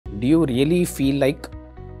do you really feel like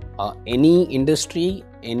any industry,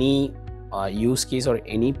 any use case or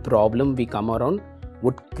any problem we come around,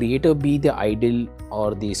 would Creator be the ideal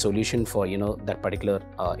or the solution for that particular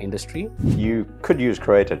industry? You could use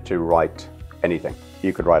Creator to write anything.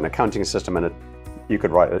 You could write an accounting system in it. You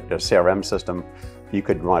could write a CRM system. You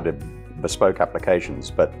could write bespoke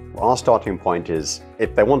applications. But our starting point is,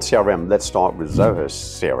 if they want CRM, let's start with Zoho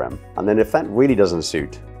CRM. And then if that really doesn't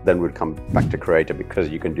suit, then we'd come back to Creator, because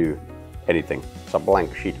you can do anything. It's a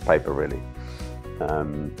blank sheet of paper, really.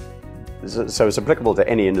 So it's applicable to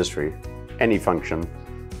any industry, any function,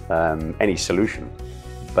 any solution,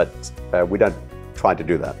 but we don't try to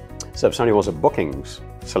do that. So if somebody wants a bookings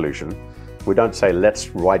solution, we don't say, let's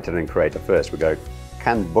write it in Creator first. We go,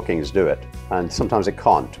 can bookings do it? And sometimes it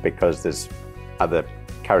can't, because there's other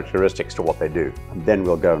characteristics to what they do. And then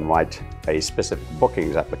we'll go and write a specific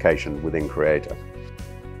bookings application within Creator.